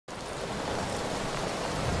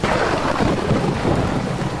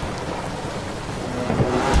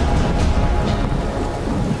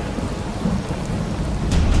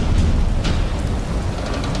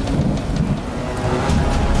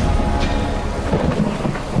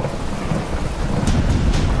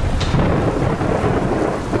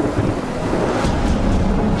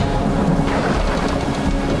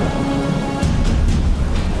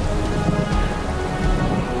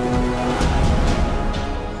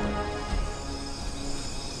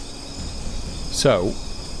So,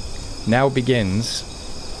 now begins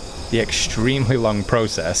the extremely long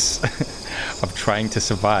process of trying to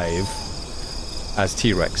survive as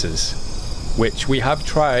T-Rexes, which we have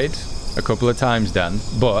tried a couple of times, Dan,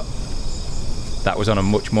 but that was on a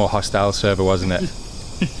much more hostile server, wasn't it?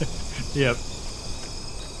 Yep.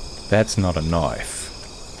 That's not a knife.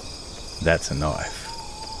 That's a knife.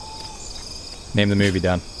 Name the movie,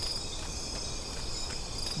 Dan.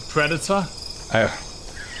 Predator? Oh.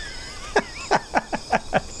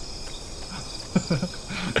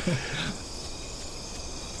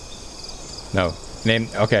 No. Name.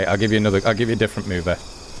 Okay, I'll give you another. I'll give you a different movie.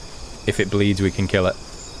 If it bleeds, we can kill it.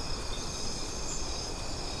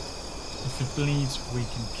 If it bleeds, we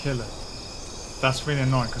can kill it. That's really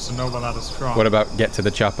annoying because I know where that is from. What about Get to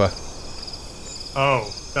the Chopper?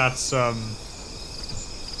 Oh, that's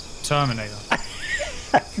Terminator.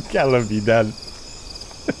 I love you, Dan.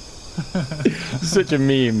 Such a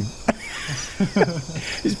meme.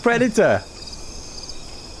 It's Predator.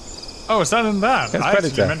 Oh, is that in that? That's I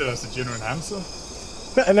Predator. actually meant it as a genuine answer.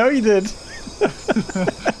 I know you did. Do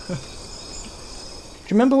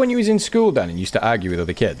you remember when you was in school, Dan, and you used to argue with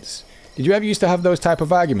other kids? Did you ever used to have those type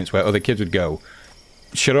of arguments where other kids would go,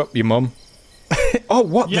 "Shut up, your mum"? Oh,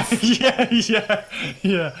 what? Yeah,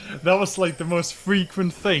 yeah. That was like the most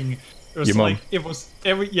frequent thing. It was Your mum. like it was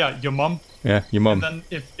your mum. Yeah, your mum. And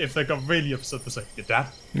then if they got really upset, they say your dad.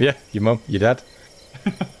 Yeah, your mum, your dad.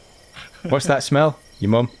 What's that smell? Your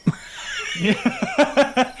mum.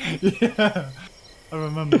 Yeah, yeah. I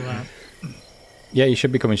remember that. Yeah, you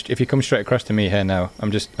should be coming. If you come straight across to me here now,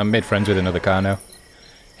 I'm made friends with another car now.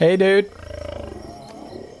 Hey, dude.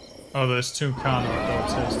 Oh, there's two Carno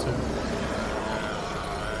dogs too.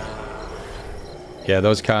 Yeah,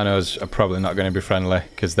 those Carnos are probably not going to be friendly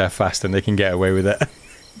because they're fast and they can get away with it.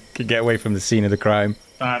 Can get away from the scene of the crime.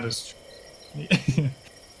 That is true.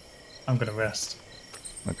 I'm gonna rest.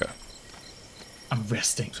 Okay. I'm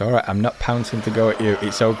resting. It's alright, I'm not pouncing to go at you.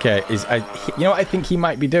 It's okay. You know what I think he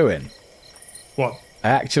might be doing? What? I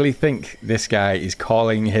actually think this guy is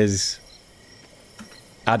calling his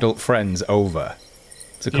adult friends over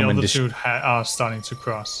to come and The other two are starting to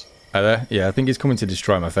cross. Are they? Yeah, I think he's coming to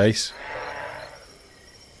destroy my face.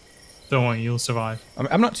 Don't worry, you'll survive.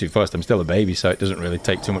 I'm not too fussed. I'm still a baby, so it doesn't really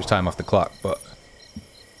take too much time off the clock, but...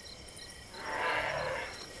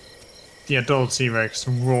 The adult T-Rex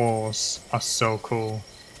roars are so cool.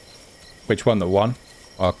 Which one, the 1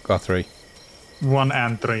 or 3? 1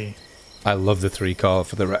 and 3. I love the 3 call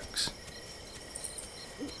for the Rex.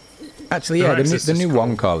 Actually, yeah, Rex the new cool.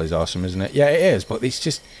 1 call is awesome, isn't it? Yeah, it is, but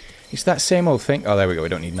it's that same old thing. Oh, there we go, we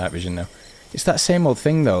don't need night vision now. It's that same old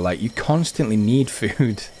thing, though, like, you constantly need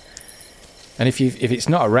food. And if it's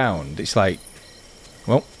not around, it's like,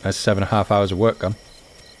 well, that's 7.5 hours of work gone.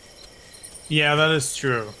 Yeah, that is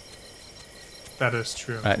true. That is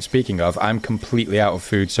true. And speaking of, I'm completely out of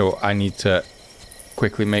food, so I need to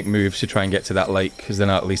quickly make moves to try and get to that lake, because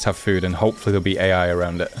then I'll at least have food, and hopefully there'll be AI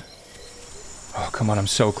around it. Oh, come on, I'm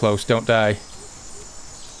so close. Don't die.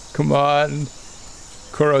 Come on.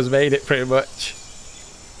 Kuro's made it, pretty much.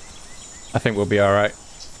 I think we'll be alright.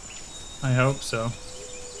 I hope so.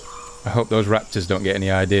 I hope those raptors don't get any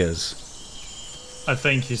ideas. I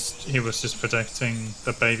think he was just protecting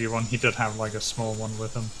the baby one. He did have like a small one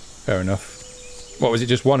with him. Fair enough. What, was it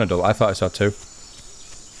just 1 adult? I thought I saw 2.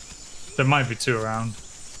 There might be 2 around.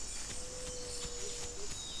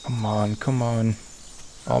 Come on, come on.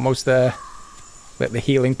 Almost there. Let the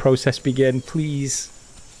healing process begin, please.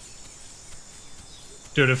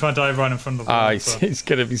 Dude, if I die right in front of the Ah, wall, it's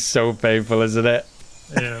gonna be so painful, isn't it?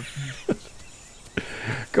 yeah.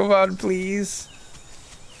 Come on, please.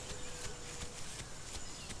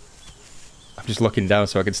 I'm just looking down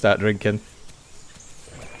so I can start drinking.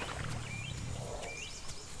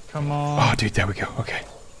 Come on. Oh, dude, there we go. Okay.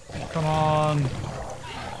 Come on.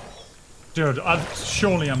 Dude,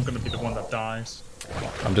 surely I'm gonna be the one that dies.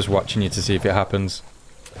 I'm just watching you to see if it happens.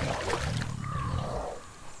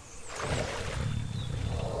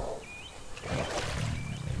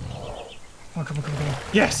 Oh, come on, come on, come on.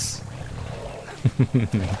 Yes!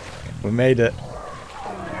 We made it.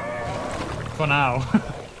 For now.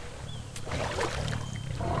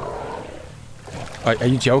 Are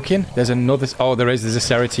you joking? There's another... Oh, there is. There's a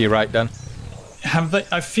Sarah to your right, Dan. Have they...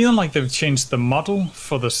 I feel like they've changed the model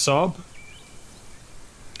for the sub.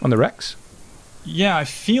 On the Rex? Yeah, I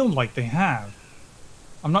feel like they have.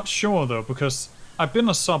 I'm not sure, though, because I've been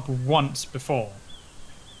a sub once before.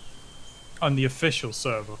 On the official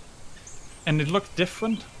server. And it looked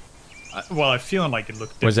different. Well, I feel like it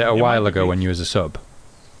looked different. Was it a while ago when you was a sub?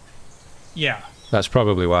 Yeah. That's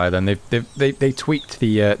probably why. Then they tweaked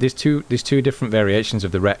the there's two different variations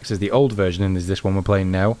of the Rex. There's the old version and there's this one we're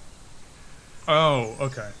playing now. Oh,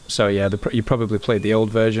 okay. So yeah, you probably played the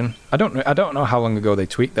old version. I don't know how long ago they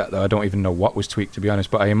tweaked that though. I don't even know what was tweaked, to be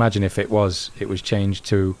honest. But I imagine if it was changed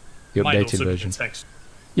to the updated version.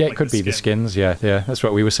 Yeah, it could be the skins. Yeah, that's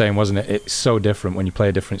what we were saying, wasn't it? It's so different when you play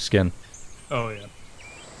a different skin. Oh yeah.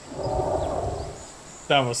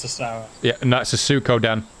 That was the Sarah. Yeah, and that's a Suko,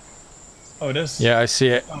 Dan. Oh, it is? Yeah, I see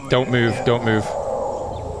it. Oh, don't move, don't move.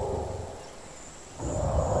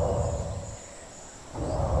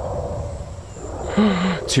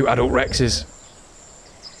 Two adult Rexes.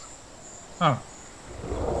 Oh.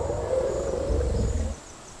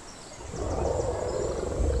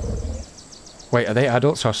 Wait, are they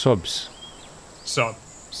adults or subs? Sub.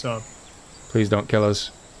 Please don't kill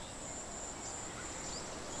us.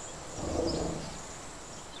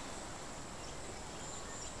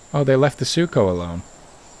 Oh, they left the Suko alone.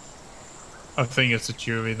 I think it's a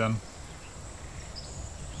jury then.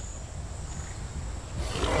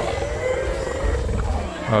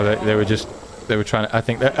 Oh, they were trying to, I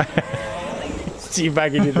think that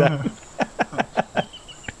teabagging it down.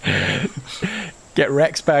 Get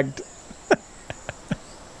Rex bagged.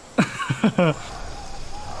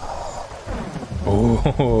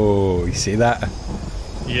 Oh, you see that?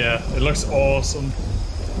 Yeah, it looks awesome.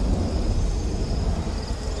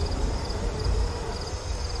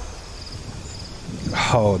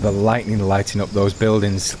 Oh, the lightning lighting up those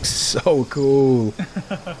buildings looks so cool.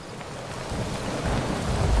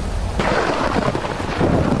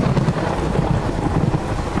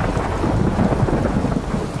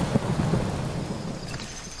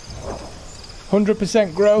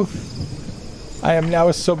 %100% growth. I am now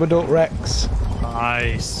a sub-adult Rex.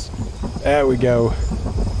 Nice. There we go.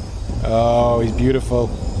 Oh, he's beautiful.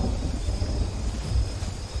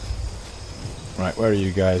 Right, where are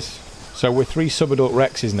you guys? So we're 3 sub-adult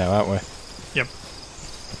Rexes now, aren't we? Yep.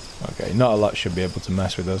 Okay, not a lot should be able to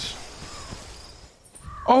mess with us.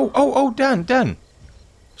 Oh, Dan.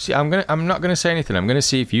 See, I'm not gonna say anything. I'm gonna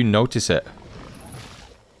see if you notice it.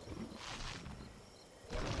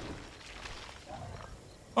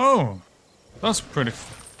 Oh, that's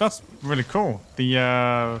really cool.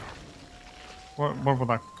 The what was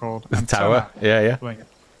that called? The tower. Yeah.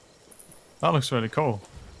 That looks really cool.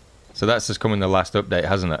 So that's just come in the last update,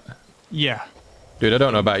 hasn't it? Yeah. Dude, I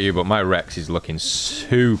don't know about you, but my Rex is looking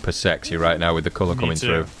super sexy right now with the colour coming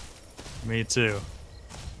through. Me too.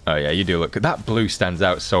 Oh yeah, you do look good. That blue stands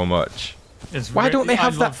out so much. Why don't they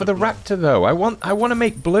have that for the Raptor though? I want to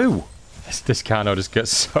make blue. This Carno just got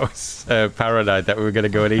so paranoid that we were going to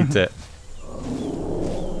go and eat it.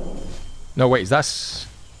 No, wait,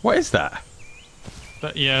 what is that?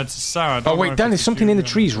 Yeah, it's a Sarah. Oh wait, Dan, there's something in the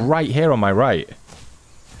trees right here on my right.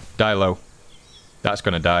 Die low. That's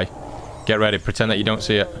going to die. Get ready, pretend that you don't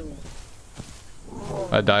see it.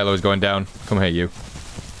 That Dilo is going down. Come here, you.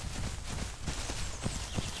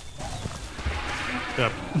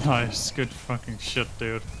 Yep, nice. Good fucking shit,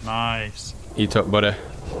 dude. Nice. Eat up, buddy.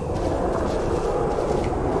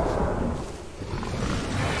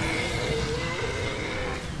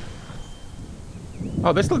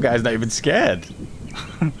 Oh, this little guy's not even scared.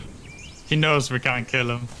 He knows we can't kill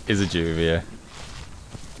him. He's a juvia.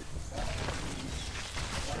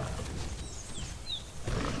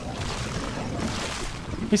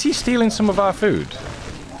 Is he stealing some of our food?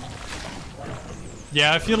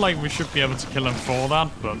 Yeah, I feel like we should be able to kill him for that,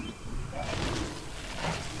 but...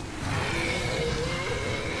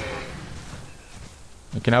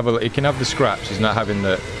 He can have the scraps. He's not having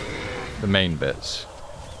the main bits.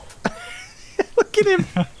 Look at him.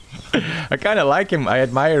 I kind of like him. I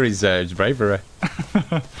admire his bravery.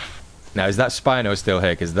 Now, is that Spino still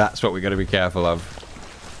here? Because that's what we got to be careful of.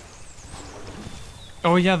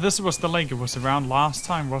 Oh yeah, this was the lake it was around last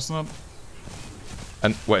time, wasn't it?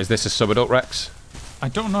 And what is this, a sub-adult Rex? I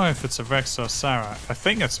don't know if it's a Rex or Sarah. I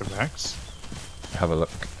think it's a Rex. Have a look.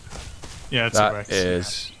 Yeah, it's a Rex. That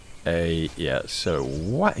is yeah. So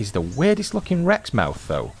what is the weirdest looking Rex mouth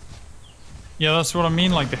though? Yeah, that's what I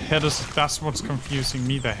mean. Like the head is. That's what's confusing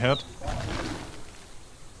me. The head.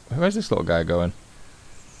 Where's this little guy going?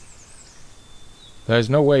 There's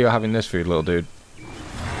no way you're having this food, little dude.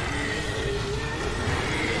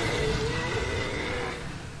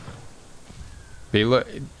 But look,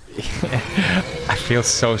 I feel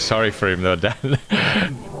so sorry for him though, Dan.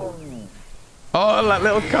 Oh, that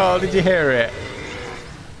little call, did you hear it?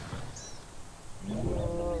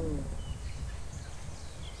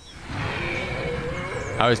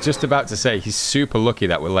 I was just about to say, he's super lucky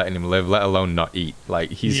that we're letting him live, let alone not eat.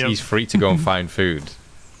 Like, he's free to go and find food.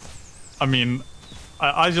 I mean,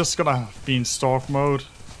 I just gotta be in stalk mode,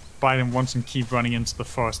 bite him once and keep running into the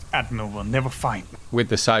forest. Admiral will never find me. With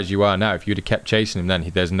the size you are now, if you'd have kept chasing him then,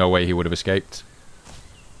 there's no way he would have escaped.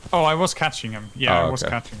 Oh, I was catching him. Yeah, I was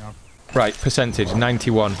catching him. Right, percentage,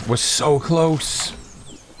 91. We're so close.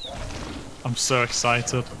 I'm so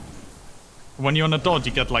excited. When you're an adult,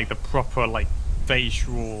 you get like the proper like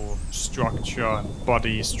facial structure and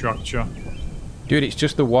body structure. Dude, it's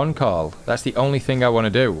just the one call. That's the only thing I want to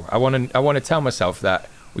do. I want to tell myself that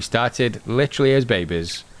we started literally as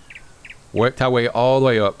babies, worked our way all the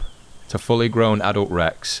way up to fully grown adult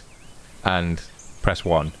Rex, and press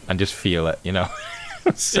 1 and just feel it, you know.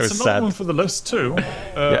 So it's sad. another one for the list too.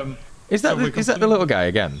 Yeah. Is that the little guy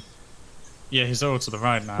again? Yeah, he's over to the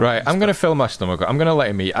right now. Right, I'm gonna fill my stomach. I'm gonna let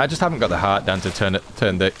him eat. I just haven't got the heart down to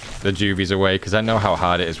turn the juvies away because I know how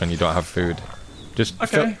hard it is when you don't have food. Just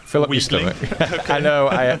fill up your stomach. Okay. I know.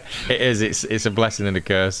 It is. It's a blessing and a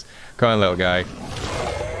curse. Come on, little guy.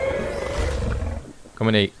 Come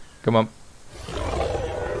and eat. Come on.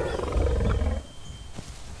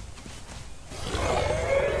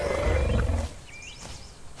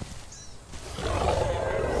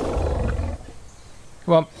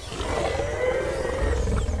 Come on.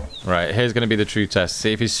 Right, here's gonna be the true test.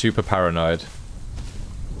 See if he's super paranoid.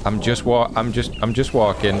 I'm just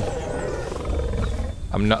walking.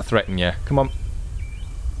 I'm not threatening you. Come on.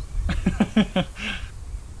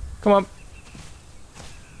 Come on.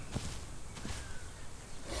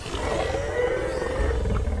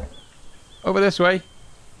 Over this way.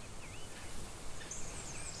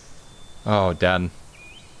 Oh, Dan.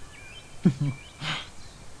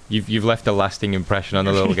 You've left a lasting impression on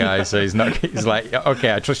the little guy, so he's like,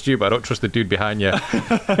 okay, I trust you, but I don't trust the dude behind you. I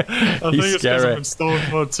think it's because I'm in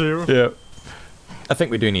stalk mode too. Yeah. I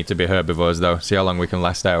think we do need to be herbivores, though. See how long we can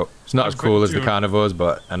last out. It's not as cool as the carnivores,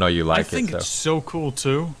 but I know you like it. I think it's so cool,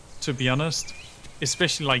 too, to be honest.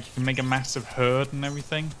 Especially, like, you can make a massive herd and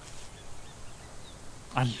everything.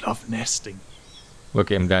 I love nesting.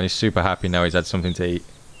 Look at him, Dan. He's super happy now he's had something to eat.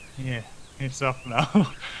 Yeah, he's up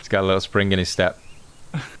now. He's got a little spring in his step.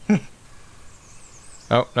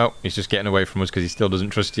 Oh, no. He's just getting away from us because he still doesn't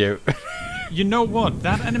trust you. You know what?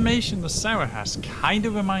 That animation that Sarah has kind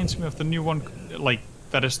of reminds me of the new one, like,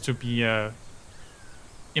 that is to be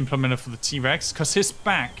implemented for the T-Rex. Because his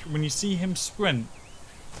back, when you see him sprint,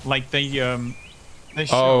 like they show...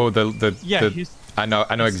 Oh, yeah, I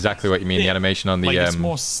know exactly what you mean, the animation on the... Like, it's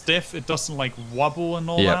more stiff, it doesn't, like, wobble and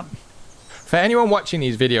all that. For anyone watching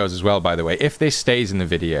these videos as well, by the way, if this stays in the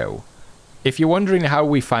video... If you're wondering how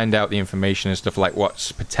we find out the information and stuff like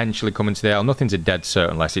what's potentially coming to the Isle, nothing's a dead cert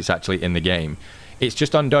unless it's actually in the game. It's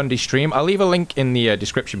just on Dondi's stream. I'll leave a link in the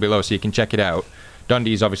description below so you can check it out.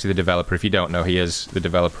 Dondi is obviously the developer. If you don't know, he is the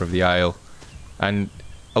developer of the Isle. And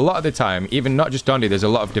a lot of the time, even not just Dondi, there's a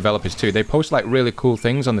lot of developers too. They post like really cool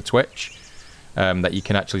things on the Twitch that you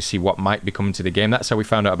can actually see what might be coming to the game. That's how we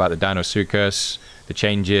found out about the Dino Sucus, the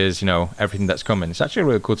changes, you know, everything that's coming. It's actually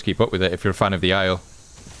really cool to keep up with it if you're a fan of the Isle.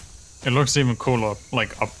 It looks even cooler,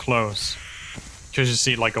 like, up close. Because you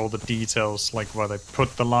see, like, all the details, like, where they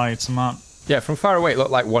put the lights and that. Yeah, from far away it looked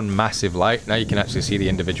like one massive light. Now you can actually see the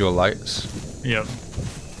individual lights. Yep.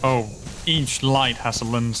 Oh, each light has a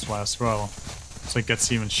lens flare as well. So it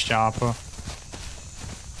gets even sharper.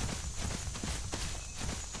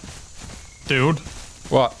 Dude.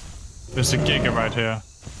 What? There's a giga right here.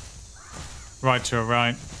 Right to a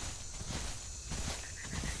right.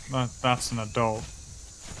 That's an adult.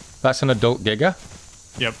 That's an adult giga?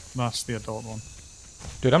 Yep, that's the adult one.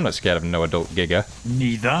 Dude, I'm not scared of no adult giga.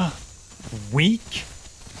 Neither. Weak?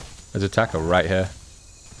 There's a taco right here.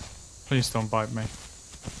 Please don't bite me.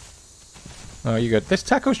 Oh, you good. This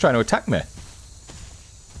taco's trying to attack me.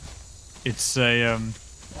 It's a,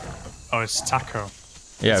 Oh, it's taco.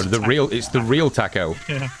 Yeah, it's the real taco.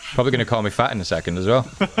 Yeah. Probably going to call me fat in a second as well.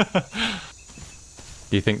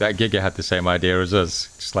 Do you think that Giga had the same idea as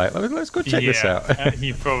us? Just like, let's go check this out.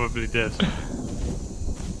 He probably did.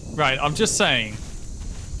 Right, I'm just saying,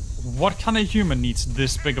 what kind of human needs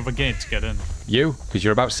this big of a gate to get in? You, because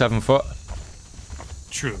you're about 7 foot.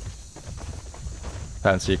 True.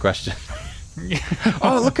 That answer your question.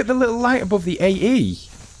 Oh, look at the little light above the AE.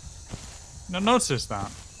 No, notice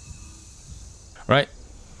that. Right,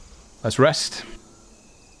 let's rest.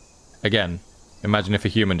 Again, imagine if a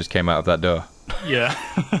human just came out of that door. Yeah.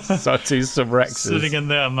 Saw two sub-Rexes. Sitting in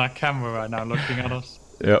there on that camera right now looking at us.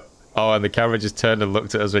 Yep. Oh, and the camera just turned and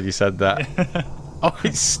looked at us when you said that. Oh,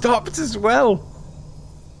 it stopped as well.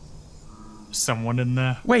 Someone in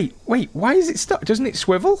there. Wait, why is it stopped? Doesn't it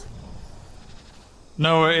swivel?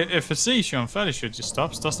 No, if it sees you, I'm fairly sure it just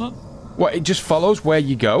stops, doesn't it? What, it just follows where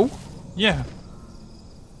you go? Yeah.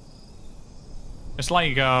 It's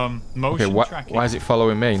like motion Okay, tracking. why is it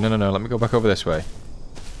following me? No, no, no. Let me go back over this way.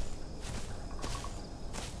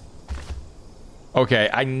 Okay,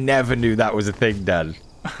 I never knew that was a thing, Dan.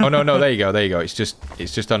 Oh no, no, there you go, there you go. It's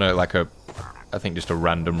just on a I think just a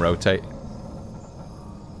random rotate.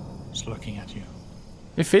 Just looking at you.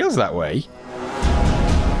 It feels that way.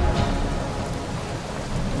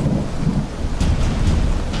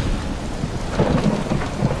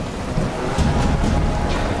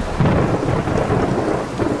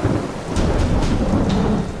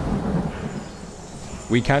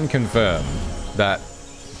 We can confirm that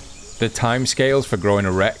the timescales for growing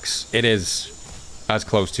a Rex, it is as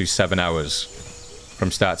close to 7 hours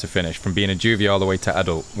from start to finish, from being a juvie all the way to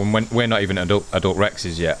adult. When we're not even adult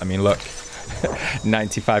Rexes yet. I mean, look,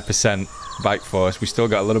 95% bite force. We still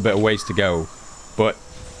got a little bit of ways to go. But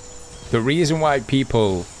the reason why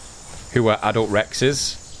people who are adult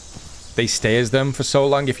Rexes, they stay as them for so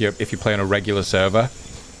long if you play on a regular server,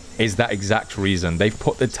 is that exact reason. They've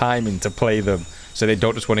put the time in to play them, so they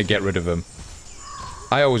don't just want to get rid of them.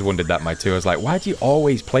 I always wondered that, too. I was like, why do you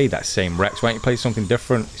always play that same Rex? Why don't you play something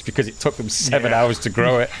different? It's because it took them 7 hours to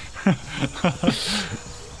grow it.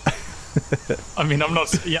 I mean, I'm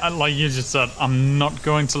not... Yeah, like you just said, I'm not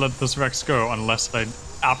going to let this Rex go unless I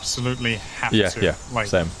absolutely have to. Yeah, like,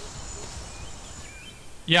 same.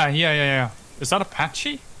 Yeah. Is that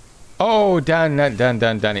Apache? Oh, Dan.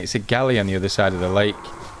 It's a galley on the other side of the lake.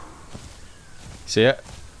 See it?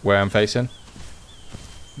 Where I'm facing?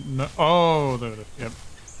 No. Oh, there it is. Yep.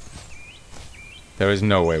 There is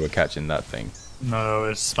no way we're catching that thing. No,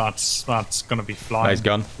 that's gonna be flying. Oh, he's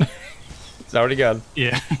gone. It's already gone.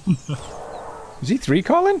 Yeah. Is he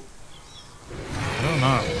 3-calling? I don't know.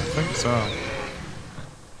 I think so.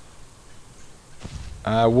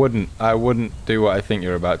 I wouldn't do what I think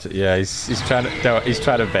you're about to. Yeah, he's trying to. No, he's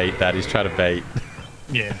trying to bait that. He's trying to bait.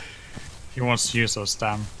 Yeah. He wants to use those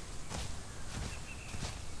damn.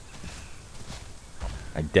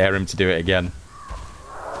 I dare him to do it again.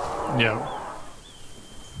 Yeah.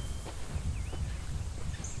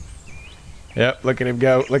 Yep, look at him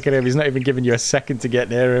go. Look at him. He's not even giving you a second to get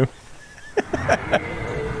near him.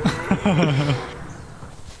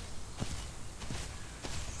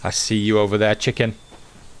 I see you over there, chicken.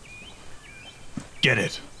 Get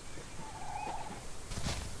it.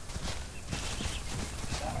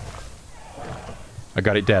 I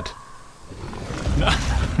got it dead.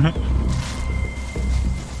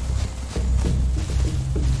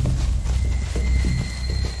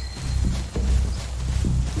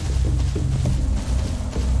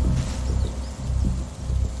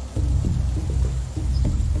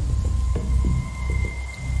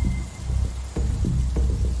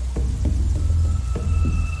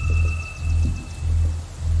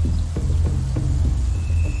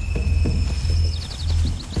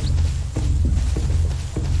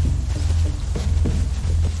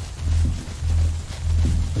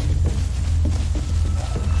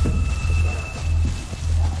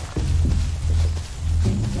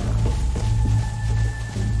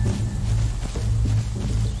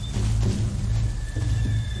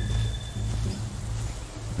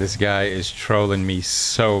 This guy is trolling me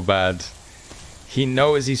so bad. He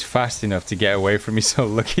knows he's fast enough to get away from me, so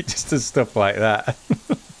look at just the stuff like that.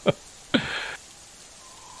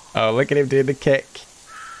 Oh, look at him doing the kick.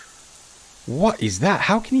 What is that?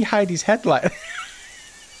 How can he hide his head like that?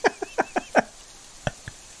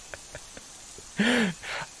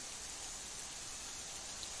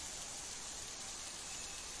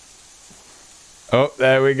 Oh,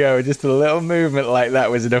 there we go. Just a little movement like that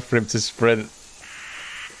was enough for him to sprint.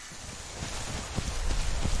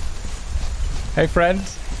 Hey, friend.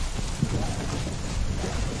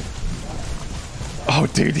 Oh,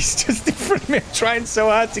 dude, he's just in front of me. I'm trying so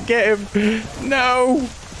hard to get him. No.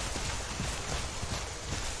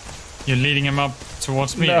 You're leading him up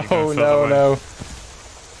towards me. No.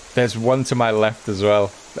 There's one to my left as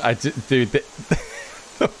well. Dude,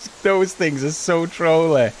 those things are so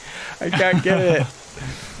trolly. I can't get it.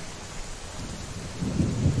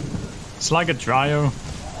 It's like a dryo.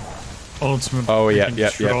 Ultimate. Oh, yep.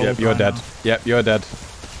 You're dead. Yep, you're dead.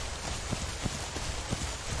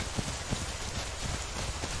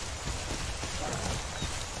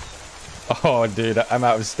 Oh, dude, I'm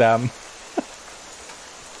out of stam.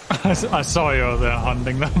 I saw you there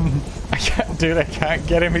hunting them. I can't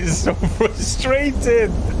get him. It's so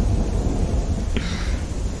frustrating.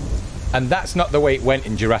 And that's not the way it went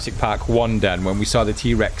in Jurassic Park 1, Dan, when we saw the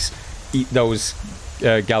T-Rex eat those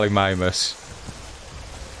Gallimimus.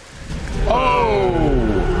 Oh!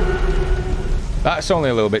 That's only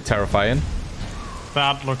a little bit terrifying.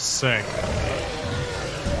 That looks sick.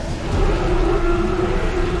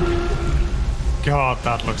 God,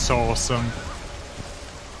 that looks awesome.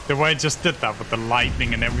 The way it just did that with the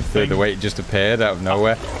lightning and everything. The way it just appeared out of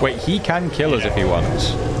nowhere. Wait, he can kill us if he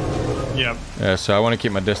wants. Yep. Yeah, so I want to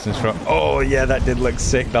keep my distance from... Oh, yeah, that did look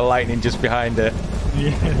sick. The lightning just behind it.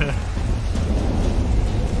 Yeah.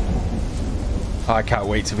 Oh, I can't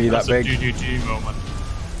wait to be that big. That's a GGG moment.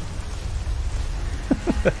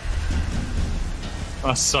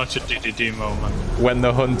 That's such a GGG moment. When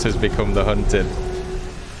the hunters become the hunted.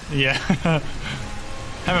 Yeah.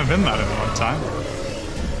 Haven't been that in a long time.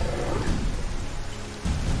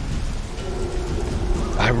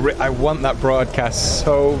 I want that broadcast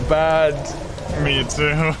so bad. Me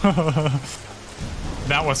too.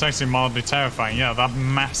 That was actually mildly terrifying. Yeah, that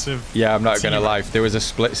massive... Yeah, I'm not going to lie. There was a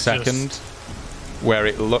split second where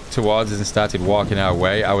it looked towards us and started walking our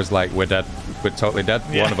way. I was like, we're dead. We're totally dead.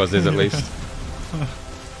 Yeah. One of us is at least.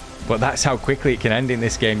 But that's how quickly it can end in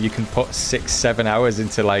this game. You can put 6-7 hours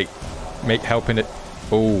into like helping it.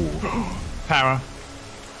 Oh. Power.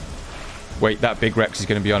 Wait, that big Rex is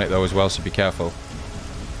going to be on it though as well, so be careful.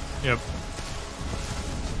 Yep.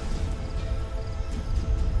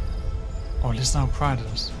 Oh, listen how proud it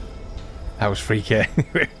is. That was freaky.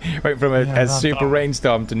 Went from a super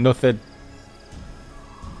rainstorm to nothing.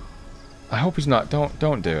 I hope he's not.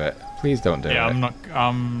 Don't do it. Please don't do it. Yeah,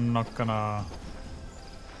 I'm not gonna.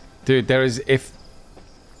 Dude, there is if.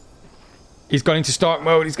 He's gone into stalk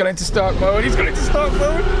mode. He's gone into stalk mode. He's gone into stalk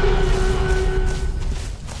mode.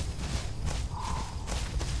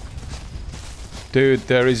 Dude,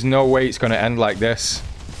 there is no way it's going to end like this.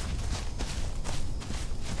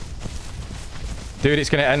 Dude, it's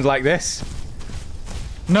going to end like this.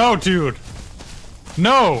 No, dude.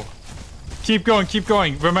 No. Keep going, keep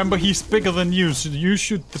going. Remember, he's bigger than you, so you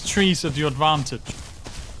shoot the trees at your advantage.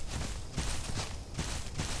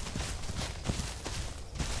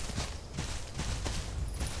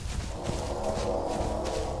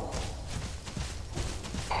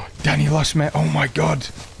 Danny lost me. Oh my god.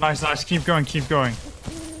 Nice, nice. Keep going, keep going.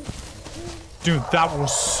 Dude, that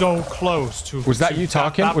was so close to... Was that you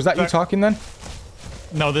talking? Was that you talking then?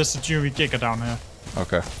 No, there's a Jury Giga down here.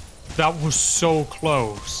 Okay. That was so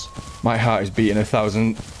close. My heart is beating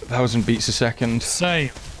 1,000 beats a second. Same.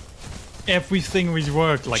 Everything was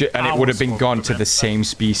worked like and it would have been gone to the same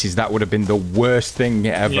species. That would have been the worst thing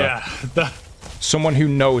ever. Yeah. Someone who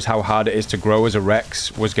knows how hard it is to grow as a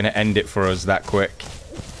Rex was going to end it for us that quick.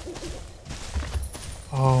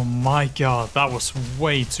 Oh my god, that was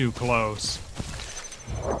way too close.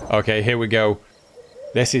 Okay, here we go.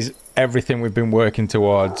 This is everything we've been working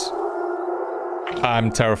towards.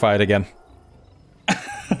 I'm terrified again.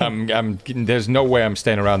 There's no way I'm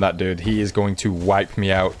staying around that dude. He is going to wipe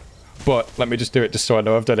me out. But let me just do it just so I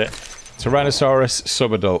know I've done it. Tyrannosaurus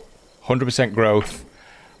subadult, 100% growth.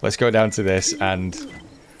 Let's go down to this and...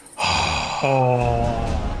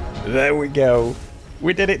 Oh. There we go.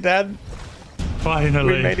 We did it, Dan.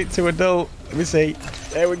 Finally. We made it to adult. Let me see.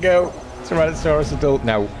 There we go. Tyrannosaurus adult.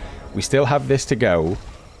 Now, we still have this to go,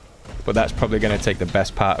 but that's probably going to take the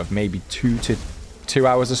best part of maybe 2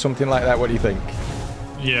 hours or something like that. What do you think?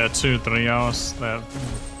 Yeah, 2-3 hours.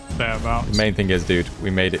 Thereabouts. The main thing is, dude, we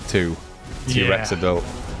made it to T-Rex adult.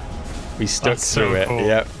 We stuck through it. Cool.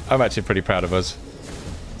 Yeah, I'm actually pretty proud of us.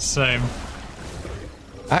 Same.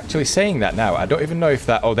 Actually, saying that now, I don't even know if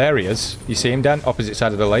that... Oh, there he is. You see him, Dan? Opposite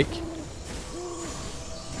side of the lake.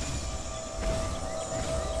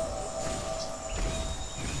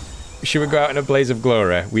 Should we go out in a blaze of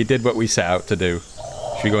glory? We did what we set out to do.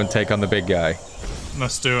 Should we go and take on the big guy?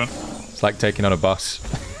 Let's do it. It's like taking on a boss.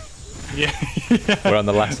 Yeah. We're on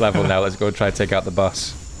the last level now. Let's go and try to take out the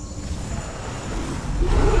boss.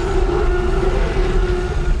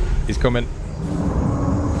 He's coming.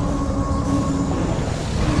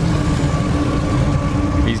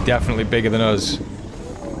 He's definitely bigger than us.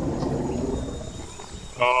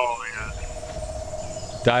 Oh, yeah.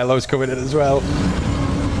 Dialo's coming in as well.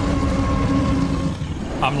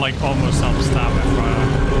 I'm like almost on stamina right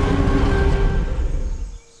now.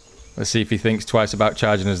 Let's see if he thinks twice about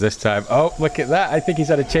charging us this time. Oh, look at that. I think he's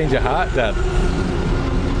had a change of heart, Dan.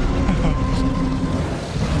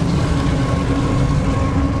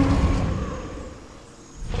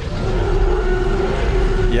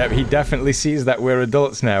 Yeah, he definitely sees that we're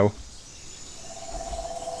adults now.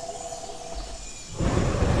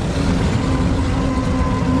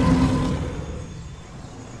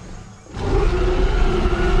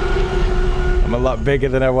 I'm a lot bigger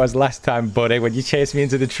than I was last time, buddy, when you chased me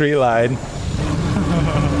into the tree line.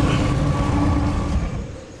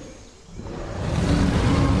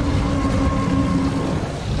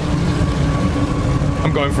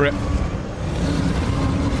 I'm going for it.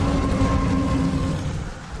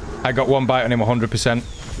 I got one bite on him 100%.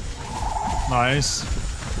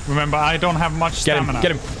 Nice. Remember, I don't have much stamina.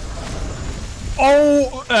 Get him.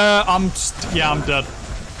 Oh, I'm dead.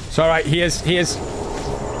 It's alright, he is.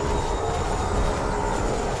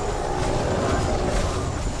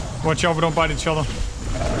 Watch out, we don't bite each other.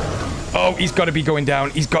 Oh, he's got to be going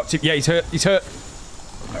down. He's got to. Yeah, he's hurt.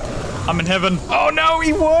 I'm in heaven. Oh no,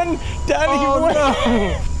 he won! Dan, he won!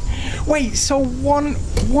 No. Wait, so one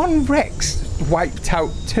Rex wiped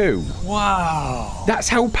out 2? Wow. That's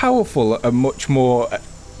how powerful a much more,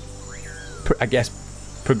 I guess,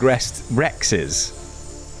 progressed Rex is.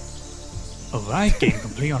 Alright, game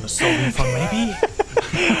complete on a solving fun, maybe?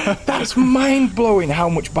 That's mind-blowing how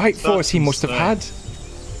much bite force he must have had.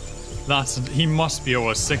 He must be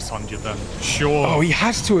over 600 then. Sure. Oh, he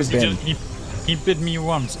has to have been. He bit me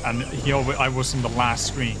once, and I was in the last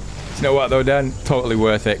screen. You know what though, Dan? Totally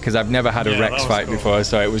worth it, because I've never had a Rex fight before,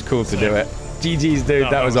 so it was cool to do it. GG's, dude.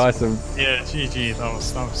 That was awesome. Yeah, GG. That was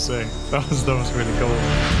sick. That was really cool.